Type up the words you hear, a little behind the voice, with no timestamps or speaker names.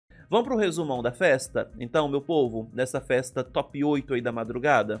Vamos pro resumão da festa? Então, meu povo, dessa festa top 8 aí da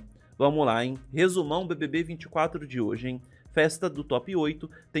madrugada? Vamos lá, hein? Resumão BBB 24 de hoje, hein? Festa do top 8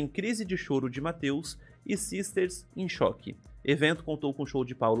 tem crise de choro de Matteus e Sisters em choque. Evento contou com show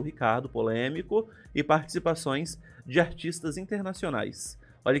de Paulo Ricardo, polêmico, e participações de artistas internacionais.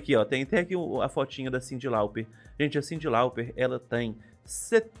 Olha aqui, ó, tem até aqui a fotinha da Cyndi Lauper. Gente, a Cyndi Lauper, ela tem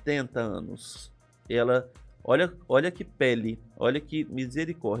 70 anos. Ela, olha que pele, olha que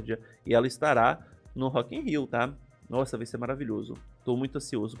misericórdia. E ela estará no Rock in Rio, tá? Nossa, vai ser maravilhoso. Tô muito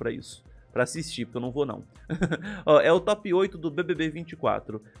ansioso pra isso. Pra assistir, porque eu não vou não. Ó, é o top 8 do BBB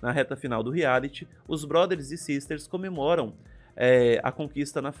 24. Na reta final do reality, os Brothers e Sisters comemoram a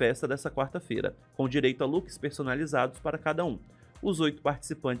conquista na festa dessa quarta-feira, com direito a looks personalizados para cada um. Os 8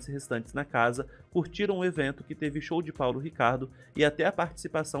 participantes restantes na casa curtiram o evento, que teve show de Paulo Ricardo e até a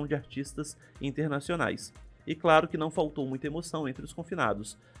participação de artistas internacionais. E claro que não faltou muita emoção entre os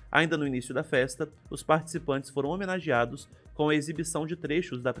confinados. Ainda no início da festa, os participantes foram homenageados com a exibição de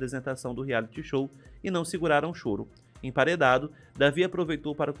trechos da apresentação do reality show e não seguraram choro. Emparedado, Davi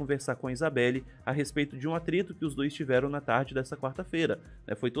aproveitou para conversar com a Isabelle a respeito de um atrito que os dois tiveram na tarde dessa quarta-feira.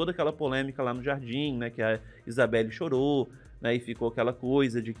 Foi toda aquela polêmica lá no jardim, que a Isabelle chorou, e ficou aquela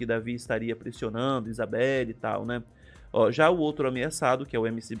coisa de que Davi estaria pressionando Isabelle e tal, né? Ó, já o outro ameaçado, que é o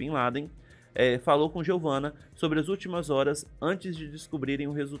MC Bin Laden, falou com Giovanna sobre as últimas horas antes de descobrirem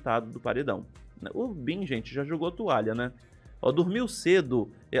o resultado do paredão. O Bin, gente, já jogou toalha, né? Ó, dormiu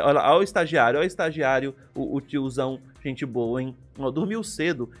cedo. Olha o estagiário, o tiozão, gente boa, hein? Ó, dormiu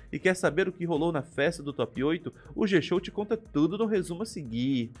cedo e quer saber o que rolou na festa do top 8? O G-Show te conta tudo no resumo a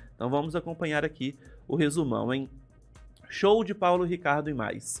seguir. Então vamos acompanhar aqui o resumão, hein? Show de Paulo Ricardo e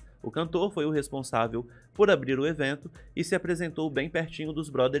mais. O cantor foi o responsável por abrir o evento e se apresentou bem pertinho dos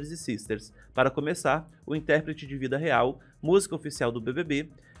Brothers e Sisters. Para começar, o intérprete de Vida Real, música oficial do BBB,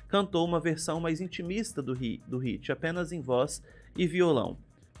 cantou uma versão mais intimista do hit, apenas em voz e violão.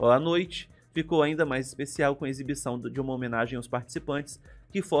 A noite ficou ainda mais especial com a exibição de uma homenagem aos participantes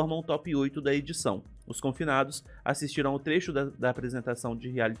que formam o top 8 da edição. Os confinados assistiram ao trecho da apresentação de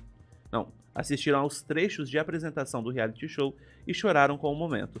reality. Assistiram aos trechos de apresentação do reality show e choraram com o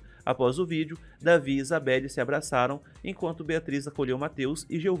momento. Após o vídeo, Davi e Isabelle se abraçaram, enquanto Beatriz acolheu Matteus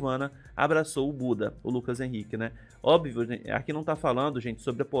e Giovanna abraçou o Buda, o Lucas Henrique, né? Óbvio, aqui não tá falando, gente,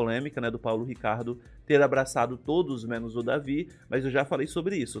 sobre a polêmica, do Paulo Ricardo ter abraçado todos menos o Davi, mas eu já falei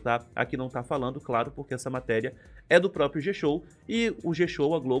sobre isso, tá? Aqui não tá falando, claro, porque essa matéria é do próprio G-Show e o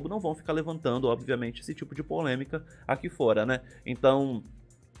G-Show, a Globo, não vão ficar levantando, obviamente, esse tipo de polêmica aqui fora, né? Então,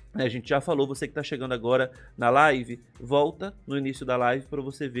 a gente já falou, você que está chegando agora na live, volta no início da live para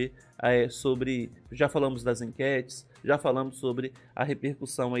você ver sobre... Já falamos das enquetes, já falamos sobre a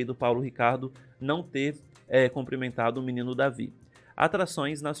repercussão aí do Paulo Ricardo não ter cumprimentado o menino Davi.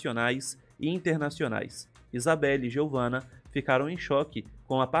 Atrações nacionais e internacionais. Isabelle e Giovanna ficaram em choque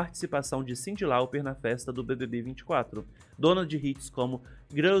com a participação de Cyndi Lauper na festa do BBB 24. Dona de hits como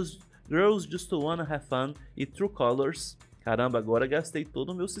Girls Just Wanna Have Fun e True Colors. Caramba, agora gastei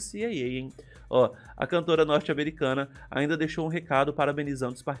todo o meu CCAA, hein? Ó, a cantora norte-americana ainda deixou um recado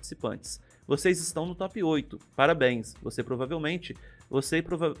parabenizando os participantes. Vocês estão no top 8, parabéns. Vocês provavelmente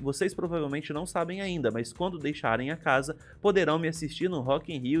não sabem ainda, mas quando deixarem a casa, poderão me assistir no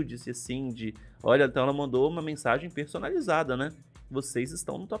Rock in Rio, disse a Cyndi. Olha, então ela mandou uma mensagem personalizada, né? Vocês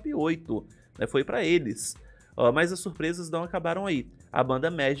estão no top 8, Foi pra eles. Ó, mas as surpresas não acabaram aí. A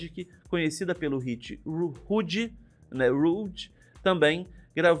banda Magic, conhecida pelo hit Rude, também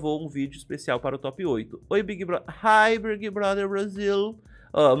gravou um vídeo especial para o top 8. Oi, Big Brother. Hi, Big Brother Brasil.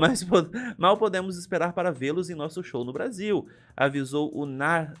 Mas mal podemos esperar para vê-los em nosso show no Brasil, avisou o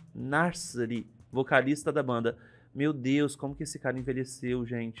Narsari, vocalista da banda. Meu Deus, como que esse cara envelheceu,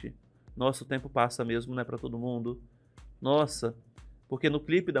 gente. Nossa, o tempo passa mesmo, né, para todo mundo. Nossa, porque no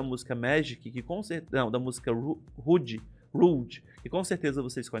clipe da música Magic, da música Rude, que com certeza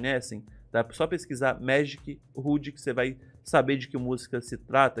vocês conhecem, tá? Só pesquisar Magic Rude que você vai saber de que música se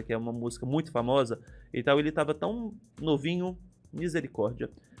trata, que é uma música muito famosa. Então ele estava tão novinho, misericórdia.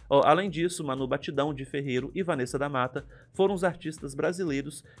 Além disso, Manu Batidão de Ferreiro e Vanessa da Mata foram os artistas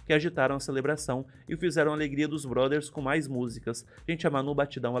brasileiros que agitaram a celebração e fizeram a alegria dos brothers com mais músicas. Gente, a Manu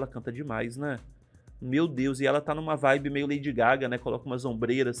Batidão, ela canta demais, né? Meu Deus, e ela tá numa vibe meio Lady Gaga, né? Coloca umas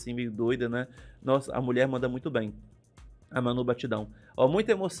ombreiras assim, meio doida, né? Nossa, a mulher manda muito bem. A Manu Batidão.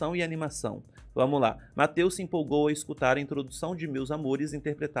 Muita emoção e animação. Vamos lá. Matteus se empolgou a escutar a introdução de Meus Amores,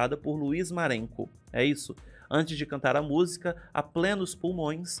 interpretada por Luiz Marenco. É isso. Antes de cantar a música, a plenos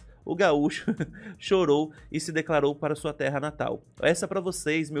pulmões, o gaúcho chorou e se declarou para sua terra natal. Essa é para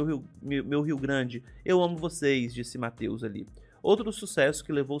vocês, meu Rio Grande. Eu amo vocês, disse Matteus ali. Outro sucesso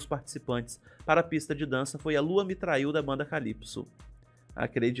que levou os participantes para a pista de dança foi a Lua Me Traiu da banda Calypso.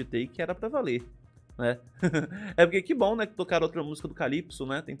 Acreditei que era pra valer, né? É porque que bom, né, que tocaram outra música do Calypso,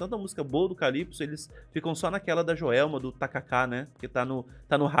 né? Tem tanta música boa do Calypso, eles ficam só naquela da Joelma, do Takaká, né? Porque tá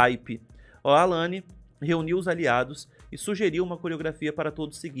no hype. Ó, a Alane reuniu os aliados e sugeriu uma coreografia para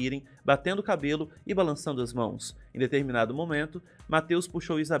todos seguirem, batendo o cabelo e balançando as mãos. Em determinado momento, Matteus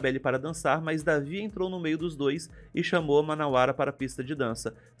puxou Isabelle para dançar, mas Davi entrou no meio dos dois e chamou a Manauara para a pista de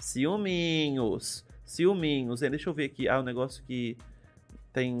dança. Ciúminhos! Ciúminhos, hein? Deixa eu ver aqui. Ah, o negócio que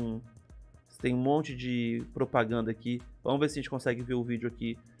tem um monte de propaganda aqui. Vamos ver se a gente consegue ver o vídeo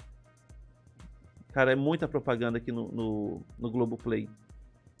aqui. Cara, é muita propaganda aqui no Globoplay.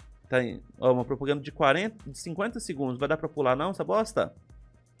 Tá, ó, uma propaganda de 50 segundos. Vai dar pra pular não, essa bosta?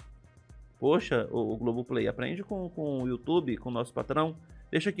 Poxa, o Globoplay, aprende com o YouTube, com o nosso patrão.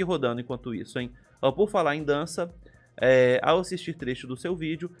 Deixa aqui rodando enquanto isso, hein? Ó, por falar em dança, ao assistir trecho do seu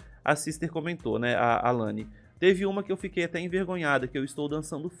vídeo, a Sister comentou, né, a Alane. Teve uma que eu fiquei até envergonhada, que eu estou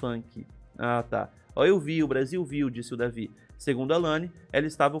dançando funk. Ah, tá. Ó, eu vi, o Brasil viu, disse o Davi. Segundo a Alane, ela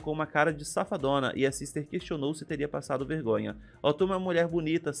estava com uma cara de safadona e a Sister questionou se teria passado vergonha. Ó, tu é uma mulher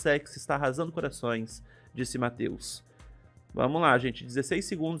bonita, sexy, está arrasando corações, disse Matteus. Vamos lá, gente. 16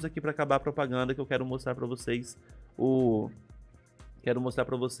 segundos aqui para acabar a propaganda que eu quero mostrar para vocês o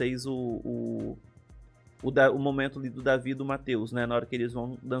momento do Davi e do Matteus, né? Na hora que eles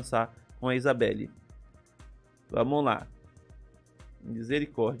vão dançar com a Isabelle. Vamos lá.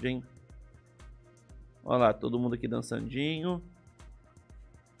 Misericórdia, hein? Olha lá, todo mundo aqui dançandinho.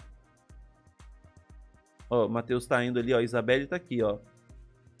 Ó, o Matteus tá indo ali, ó. A Isabelle tá aqui, ó.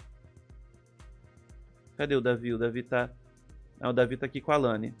 Cadê o Davi? O Davi tá... Ah, o Davi tá aqui com a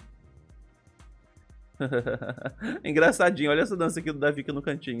Alane. Engraçadinho. Olha essa dança aqui do Davi aqui no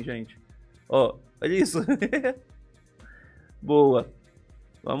cantinho, gente. Ó, olha isso. Boa.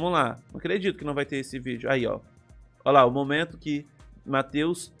 Vamos lá. Não acredito que não vai ter esse vídeo. Aí, ó. Olha lá, o momento que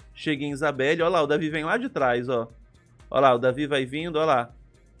Matteus chega em Isabelle. Olha lá, o Davi vem lá de trás, ó. Olha lá, o Davi vai vindo, olha lá.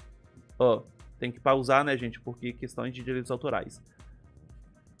 Ó, tem que pausar, né, gente? Porque questões de direitos autorais.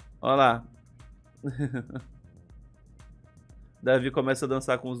 Olha lá. Davi começa a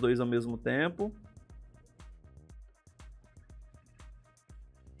dançar com os dois ao mesmo tempo.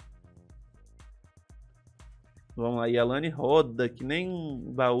 Vamos lá, e a Alane roda que nem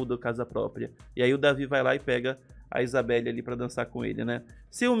um baú da casa própria. E aí o Davi vai lá e pega a Isabelle ali pra dançar com ele, né?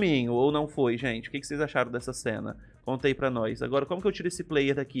 Ciúminho, ou não foi, gente? O que vocês acharam dessa cena? Conta aí pra nós. Agora, como que eu tiro esse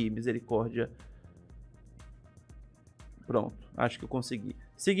player daqui? Misericórdia. Pronto, acho que eu consegui.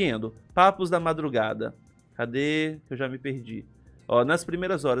 Seguindo, papos da madrugada. Cadê? Eu já me perdi. Ó, nas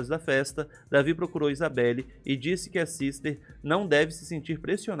primeiras horas da festa, Davi procurou Isabelle e disse que a Sister não deve se sentir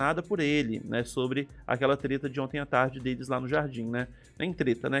pressionada por ele, né? Sobre aquela treta de ontem à tarde deles lá no jardim, né? Nem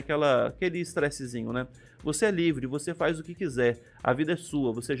treta, né? Aquele estressezinho, né? Você é livre, você faz o que quiser, a vida é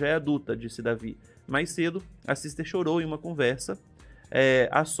sua, você já é adulta, disse Davi. Mais cedo, a Sister chorou em uma conversa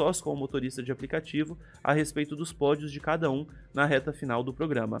a sós com o motorista de aplicativo a respeito dos pódios de cada um na reta final do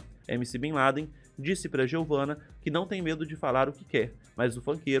programa. MC Bin Laden disse para Giovanna que não tem medo de falar o que quer, mas o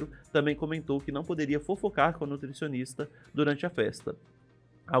funkeiro também comentou que não poderia fofocar com a nutricionista durante a festa.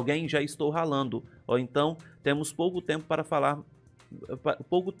 Alguém já estou ralando, ou então temos pouco tempo para falar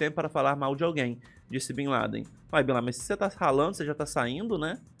mal de alguém, disse Bin Laden. Vai, Bin Laden, mas se você tá ralando, você já tá saindo,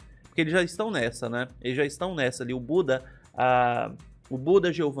 né? Porque eles já estão nessa, né? Eles já estão nessa ali. O Buda, a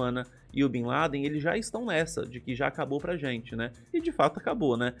Giovanna e o Bin Laden, eles já estão nessa, de que já acabou pra gente, né? E de fato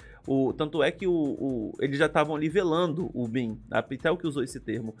acabou, né? Tanto é que eles já estavam ali velando o Bin, a Pitel que usou esse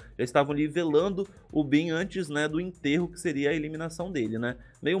termo, já estavam ali velando o Bin antes, né, do enterro, que seria a eliminação dele, né?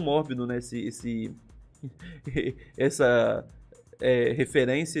 Meio mórbido, né, essa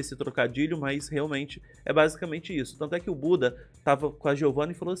referência, esse trocadilho, mas realmente é basicamente isso. Tanto é que o Buda tava com a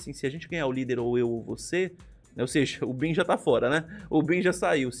Giovanna e falou assim, se a gente ganhar o líder ou eu ou você... Ou seja, o Bin já tá fora, né? O Bin já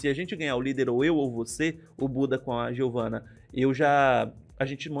saiu. Se a gente ganhar o líder ou eu ou você, o Buda com a Giovanna, a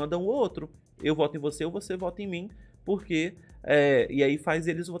gente manda um ou outro. Eu voto em você ou você vota em mim, porque... e aí faz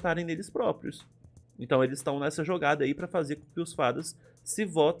eles votarem neles próprios. Então eles estão nessa jogada aí pra fazer com que os fadas se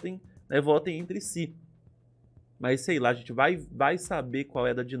votem, né, votem entre si. Mas sei lá, a gente vai saber qual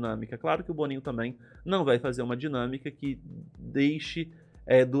é da dinâmica. Claro que o Boninho também não vai fazer uma dinâmica que deixe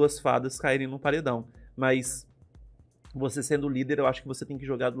duas fadas caírem no paredão. Mas você sendo líder, eu acho que você tem que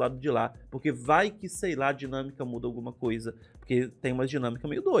jogar do lado de lá. Porque vai que, sei lá, a dinâmica muda alguma coisa. Porque tem uma dinâmica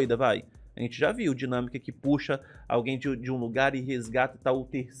meio doida, vai. A gente já viu dinâmica que puxa alguém de um lugar e resgata e tal.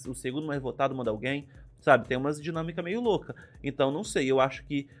 O segundo mais votado manda alguém. sabe? Tem umas dinâmica meio louca. Então, não sei, eu acho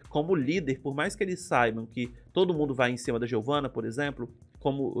que como líder, por mais que eles saibam que todo mundo vai em cima da Giovanna, por exemplo,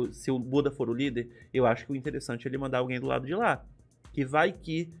 como se o Buda for o líder, eu acho que o interessante é ele mandar alguém do lado de lá, que vai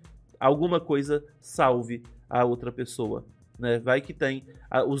que alguma coisa salve a outra pessoa, né? Vai que tem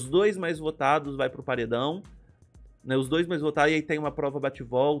os dois mais votados vai pro paredão, né, os dois mais votados, e aí tem uma prova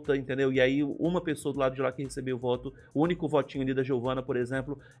bate-volta, entendeu? E aí uma pessoa do lado de lá que recebeu o voto, o único votinho ali da Giovanna, por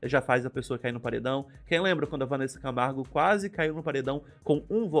exemplo, já faz a pessoa cair no paredão. Quem lembra quando a Vanessa Camargo quase caiu no paredão com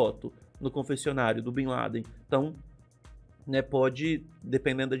um voto no confessionário do Bin Laden? Então, né, pode,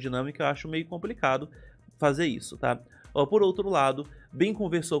 dependendo da dinâmica, eu acho meio complicado fazer isso, tá? Por outro lado, Bin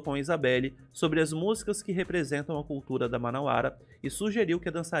conversou com a Isabelle sobre as músicas que representam a cultura da Manauara e sugeriu que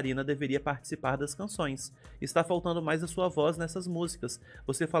a dançarina deveria participar das canções. Está faltando mais a sua voz nessas músicas.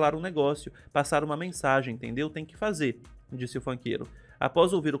 Você falar um negócio, passar uma mensagem, entendeu? Tem que fazer, disse o funkeiro.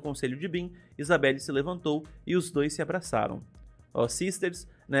 Após ouvir o conselho de Bin, Isabelle se levantou e os dois se abraçaram. Sisters,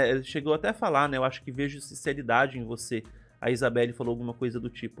 né, chegou até a falar, né, eu acho que vejo sinceridade em você. A Isabelle falou alguma coisa do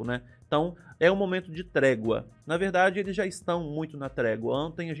tipo, né? Então, é um momento de trégua. Na verdade, eles já estão muito na trégua.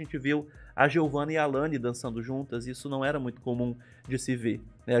 Ontem a gente viu a Giovanna e a Alane dançando juntas. Isso não era muito comum de se ver,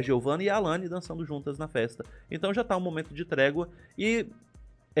 né? A Giovanna e a Alane dançando juntas na festa. Então já tá um momento de trégua e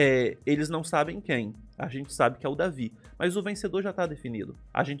eles não sabem quem. A gente sabe que é o Davi. Mas o vencedor já tá definido.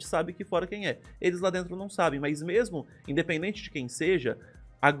 A gente sabe que fora quem é. Eles lá dentro não sabem. Mas mesmo, independente de quem seja,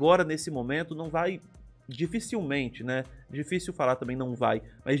 agora nesse momento não vai... Dificilmente, né? Difícil falar também não vai,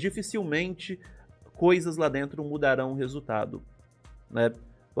 mas dificilmente coisas lá dentro mudarão o resultado, né?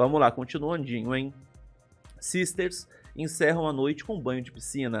 Vamos lá, continuandinho, hein? Sisters encerram a noite com banho de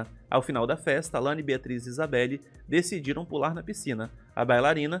piscina. Ao final da festa, Alane, Beatriz e Isabelle decidiram pular na piscina. A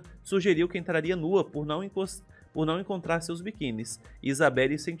bailarina sugeriu que entraria nua por não encontrar seus biquínis.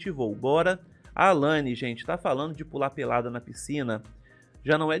 Isabelle incentivou. Bora! A Alane, gente, tá falando de pular pelada na piscina.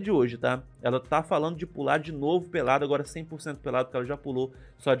 Já não é de hoje, tá? Ela tá falando de pular de novo pelado, agora 100% pelado, porque ela já pulou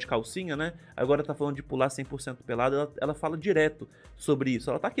só de calcinha, né? Agora tá falando de pular 100% pelado, ela fala direto sobre isso,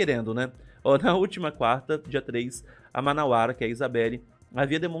 ela tá querendo, né? Na última quarta, dia 3, a Manauara, que é a Isabelle,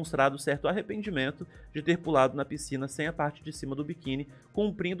 havia demonstrado certo arrependimento de ter pulado na piscina sem a parte de cima do biquíni,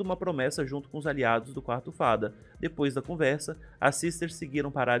 cumprindo uma promessa junto com os aliados do quarto fada. Depois da conversa, as sisters seguiram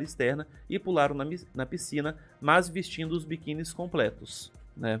para a área externa e pularam na piscina, mas vestindo os biquínis completos,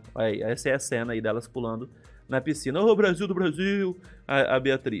 né? Aí, essa é a cena aí delas pulando na piscina. Ô, Brasil do Brasil! A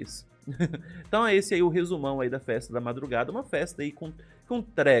Beatriz. Então é esse aí o resumão aí da festa da madrugada, uma festa aí com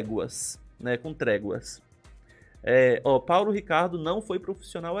tréguas, né? Com tréguas. Paulo Ricardo não foi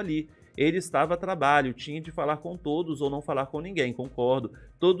profissional ali. Ele estava a trabalho, tinha de falar com todos ou não falar com ninguém, concordo.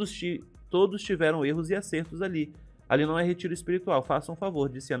 Todos tiveram erros e acertos ali. Ali não é retiro espiritual, faça um favor,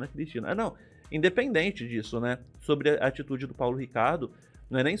 disse Ana Cristina. Não, independente disso, né? Sobre a atitude do Paulo Ricardo,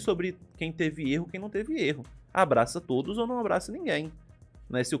 não é nem sobre quem teve erro, quem não teve erro. Abraça todos ou não abraça ninguém.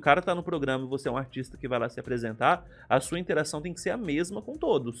 Né? Se o cara tá no programa e você é um artista que vai lá se apresentar, a sua interação tem que ser a mesma com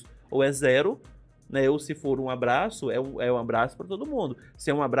todos. Ou é zero, né? Ou se for um abraço, é um abraço para todo mundo.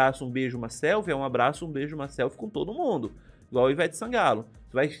 Se é um abraço, um beijo, uma selfie, é um abraço, um beijo, uma selfie com todo mundo. Igual o Ivete Sangalo.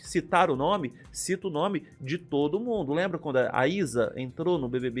 Você vai citar o nome, cita o nome de todo mundo. Lembra quando a Isa entrou no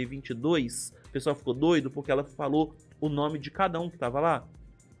BBB 22? O pessoal ficou doido porque ela falou o nome de cada um que tava lá.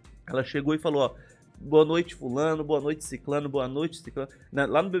 Ela chegou e falou, ó, boa noite fulano, boa noite ciclano, boa noite ciclano.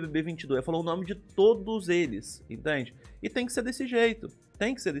 Lá no BBB 22, ela falou o nome de todos eles, entende? E tem que ser desse jeito.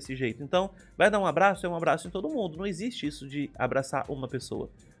 Tem que ser desse jeito. Então, vai dar um abraço, é um abraço em todo mundo. Não existe isso de abraçar uma pessoa,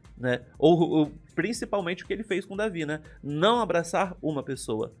 né? Ou principalmente o que ele fez com o Davi, né? Não abraçar uma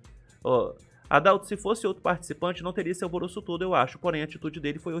pessoa. Adauto, se fosse outro participante, não teria esse alvoroço todo, eu acho. Porém, a atitude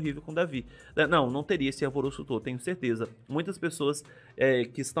dele foi horrível com o Davi. Não teria esse alvoroço todo, tenho certeza. Muitas pessoas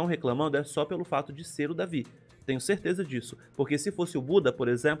que estão reclamando é só pelo fato de ser o Davi. Tenho certeza disso. Porque se fosse o Buda, por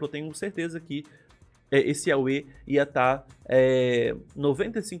exemplo, eu tenho certeza que esse AOE ia estar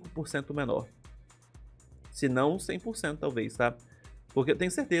 95% menor. Se não 100% talvez, tá? Porque eu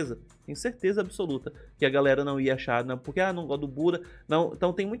tenho certeza absoluta que a galera não ia achar, não, porque não gosta do Buda. Não,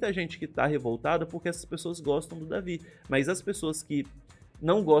 então tem muita gente que tá revoltada porque essas pessoas gostam do Davi. Mas as pessoas que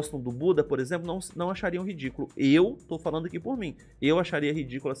não gostam do Buda, por exemplo, não achariam ridículo. Eu tô falando aqui por mim. Eu acharia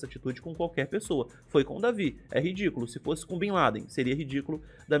ridículo essa atitude com qualquer pessoa. Foi com o Davi, é ridículo. Se fosse com Bin Laden, seria ridículo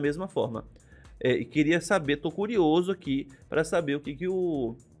da mesma forma. E queria saber, tô curioso aqui para saber o que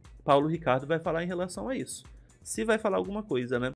o Paulo Ricardo vai falar em relação a isso. Se vai falar alguma coisa, né?